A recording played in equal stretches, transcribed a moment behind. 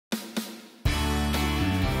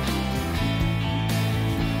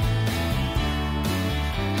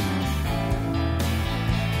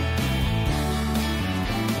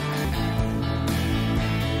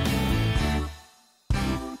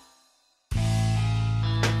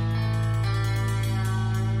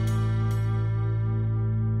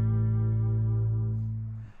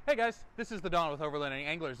Hey guys, this is the Don with Overlanding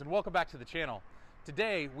Anglers and welcome back to the channel.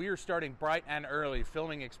 Today we are starting bright and early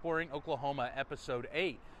filming Exploring Oklahoma Episode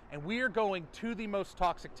 8, and we are going to the most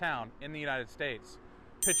toxic town in the United States,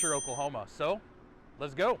 Pitcher, Oklahoma. So,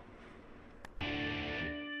 let's go.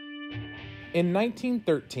 In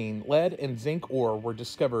 1913, lead and zinc ore were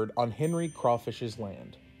discovered on Henry Crawfish's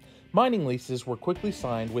land. Mining leases were quickly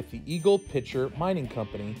signed with the Eagle Pitcher Mining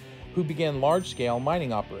Company, who began large-scale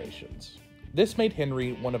mining operations. This made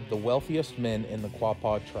Henry one of the wealthiest men in the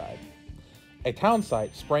Quapaw tribe. A town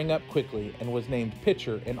site sprang up quickly and was named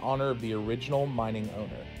Pitcher in honor of the original mining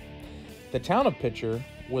owner. The town of Pitcher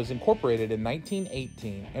was incorporated in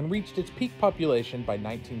 1918 and reached its peak population by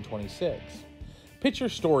 1926.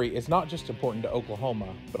 Pitcher's story is not just important to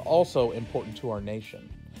Oklahoma, but also important to our nation.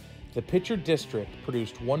 The Pitcher district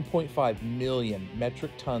produced 1.5 million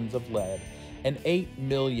metric tons of lead and 8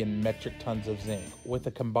 million metric tons of zinc, with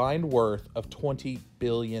a combined worth of $20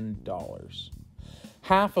 billion.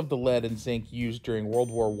 Half of the lead and zinc used during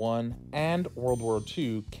World War I and World War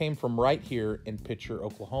II came from right here in Pitcher,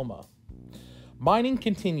 Oklahoma. Mining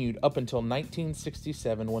continued up until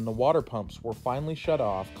 1967 when the water pumps were finally shut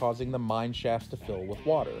off, causing the mine shafts to fill with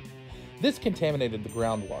water. This contaminated the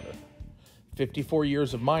groundwater. 54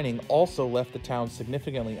 years of mining also left the town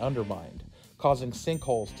significantly undermined, causing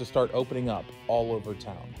sinkholes to start opening up all over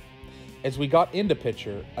town. As we got into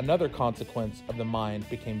Pitcher, another consequence of the mine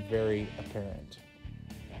became very apparent.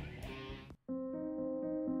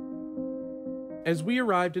 As we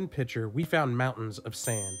arrived in Pitcher, we found mountains of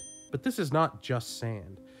sand. But this is not just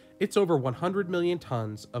sand. It's over 100 million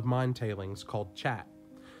tons of mine tailings called chat.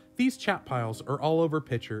 These chat piles are all over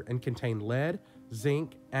Pitcher and contain lead,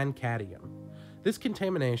 zinc, and cadmium. This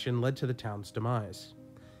contamination led to the town's demise.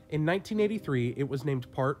 In 1983, it was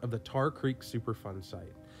named part of the Tar Creek Superfund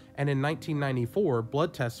site, and in 1994,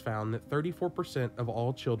 blood tests found that 34% of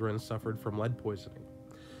all children suffered from lead poisoning.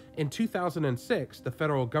 In 2006, the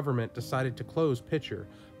federal government decided to close Pitcher,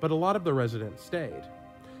 but a lot of the residents stayed.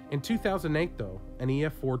 In 2008, though, an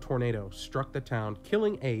EF4 tornado struck the town,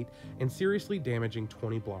 killing 8 and seriously damaging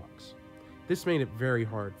 20 blocks. This made it very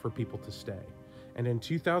hard for people to stay, and in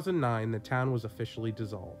 2009, the town was officially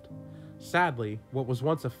dissolved. Sadly, what was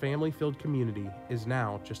once a family-filled community is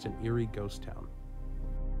now just an eerie ghost town.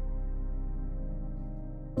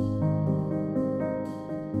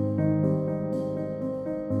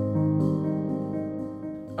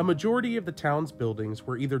 A majority of the town's buildings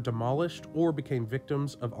were either demolished or became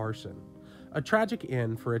victims of arson. A tragic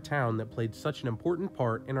end for a town that played such an important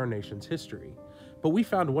part in our nation's history. But we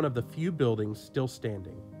found one of the few buildings still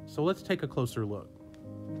standing, so let's take a closer look.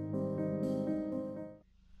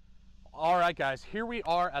 Alright guys, here we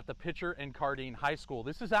are at the Pitcher and Cardine High School.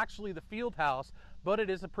 This is actually the field house, but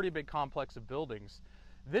it is a pretty big complex of buildings.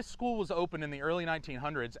 This school was opened in the early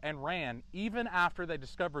 1900s and ran even after they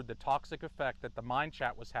discovered the toxic effect that the mine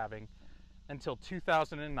chat was having until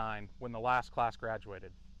 2009 when the last class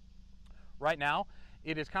graduated. Right now,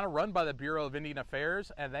 it is kind of run by the Bureau of Indian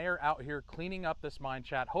Affairs, and they are out here cleaning up this mine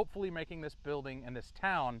chat, hopefully making this building and this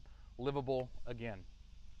town livable again.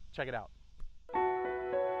 Check it out.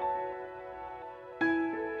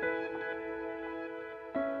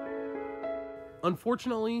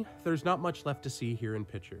 Unfortunately, there's not much left to see here in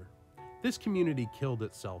Pitcher. This community killed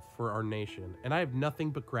itself for our nation, and I have nothing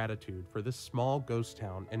but gratitude for this small ghost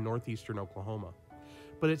town in northeastern Oklahoma.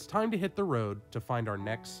 But it's time to hit the road to find our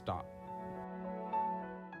next stop.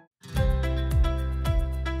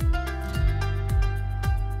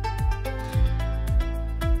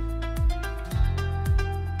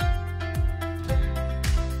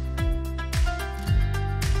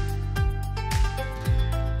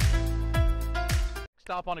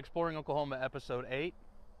 Stop on Exploring Oklahoma Episode 8.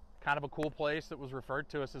 Kind of a cool place that was referred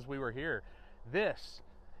to us as we were here. This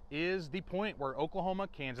is the point where Oklahoma,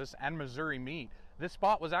 Kansas, and Missouri meet. This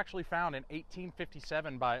spot was actually found in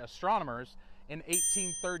 1857 by astronomers. In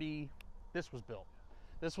 1830, this was built.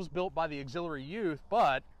 This was built by the Auxiliary Youth,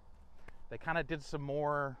 but they kind of did some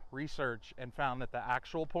more research and found that the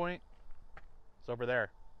actual point is over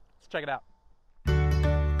there. Let's check it out.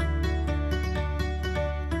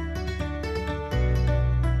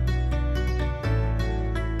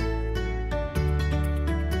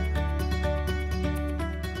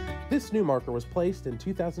 This new marker was placed in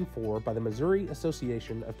 2004 by the Missouri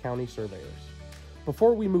Association of County Surveyors.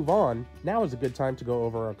 Before we move on, now is a good time to go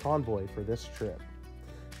over our convoy for this trip.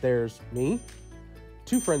 There's me,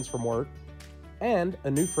 2 friends from work, and a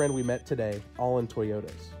new friend we met today, all in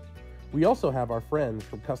Toyotas. We also have our friends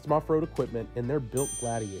from Custom Off-Road Equipment in their built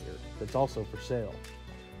Gladiator that's also for sale.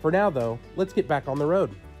 For now though, let's get back on the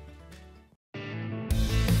road.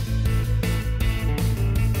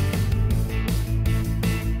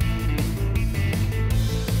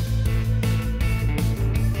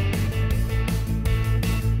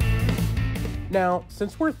 Now,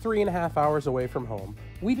 since we're 3.5 hours away from home,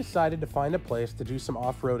 we decided to find a place to do some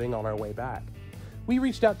off-roading on our way back. We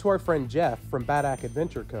reached out to our friend Jeff from Badack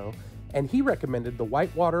Adventure Co., and he recommended the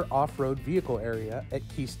Whitewater Off-Road Vehicle Area at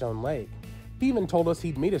Keystone Lake. He even told us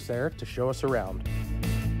he'd meet us there to show us around.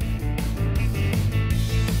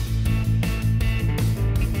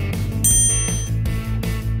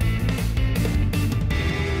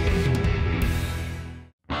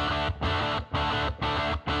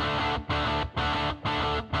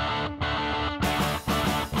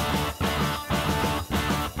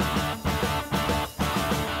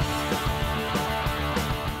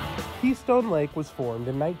 Keystone Lake was formed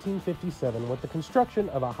in 1957 with the construction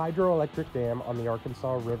of a hydroelectric dam on the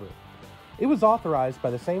Arkansas River. It was authorized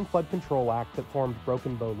by the same flood control act that formed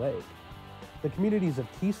Broken Bow Lake. The communities of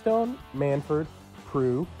Keystone, Manford,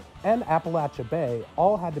 Prue, and Appalachia Bay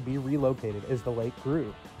all had to be relocated as the lake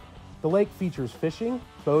grew. The lake features fishing,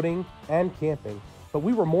 boating, and camping, but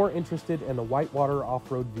we were more interested in the Whitewater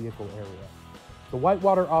Off-Road Vehicle Area. The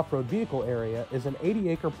Whitewater Off-Road Vehicle Area is an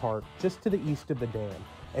 80-acre park just to the east of the dam,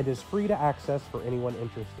 and is free to access for anyone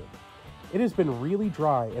interested. It has been really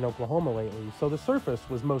dry in Oklahoma lately, so the surface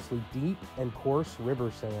was mostly deep and coarse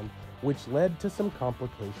river sand, which led to some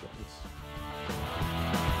complications.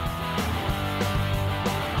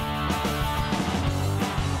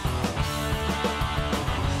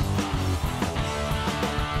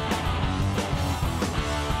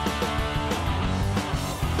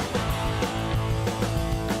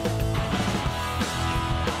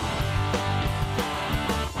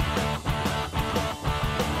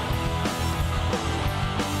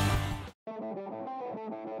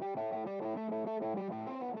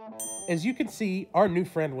 As you can see, our new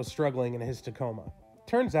friend was struggling in his Tacoma.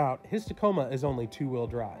 Turns out, his Tacoma is only two-wheel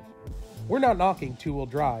drive. We're not knocking two-wheel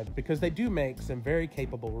drive because they do make some very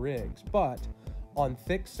capable rigs, but on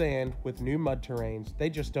thick sand with new mud terrains, they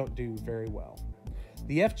just don't do very well.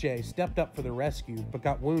 The FJ stepped up for the rescue but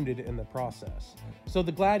got wounded in the process, so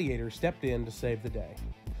the Gladiator stepped in to save the day.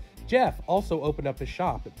 Jeff also opened up his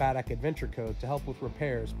shop at Badack Adventure Co. to help with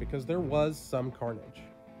repairs because there was some carnage.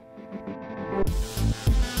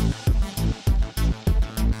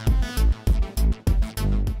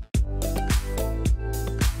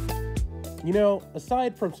 You know,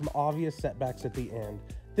 aside from some obvious setbacks at the end,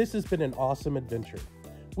 this has been an awesome adventure.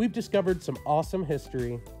 We've discovered some awesome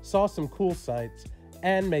history, saw some cool sights,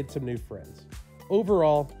 and made some new friends.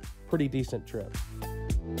 Overall, pretty decent trip.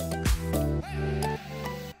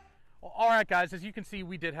 Well, all right, guys, as you can see,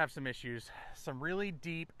 we did have some issues. Some really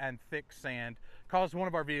deep and thick sand caused one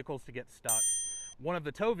of our vehicles to get stuck. One of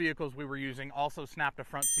the tow vehicles we were using also snapped a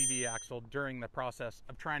front CV axle during the process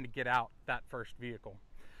of trying to get out that first vehicle.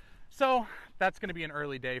 So that's going to be an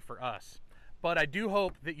early day for us. But I do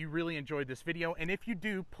hope that you really enjoyed this video, and if you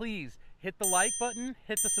do, please hit the like button,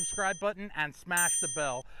 hit the subscribe button, and smash the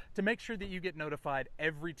bell to make sure that you get notified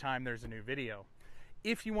every time there's a new video.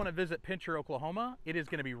 If you want to visit Pincher, Oklahoma, it is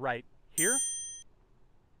going to be right here.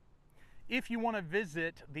 If you want to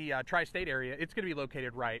visit the tri-state area, it's going to be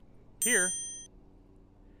located right here.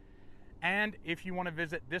 And if you want to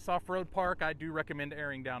visit this off-road park, I do recommend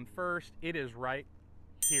airing down first. It is right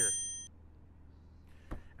here.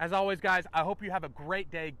 As always, guys, I hope you have a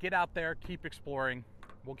great day. Get out there, keep exploring.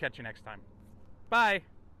 We'll catch you next time. Bye.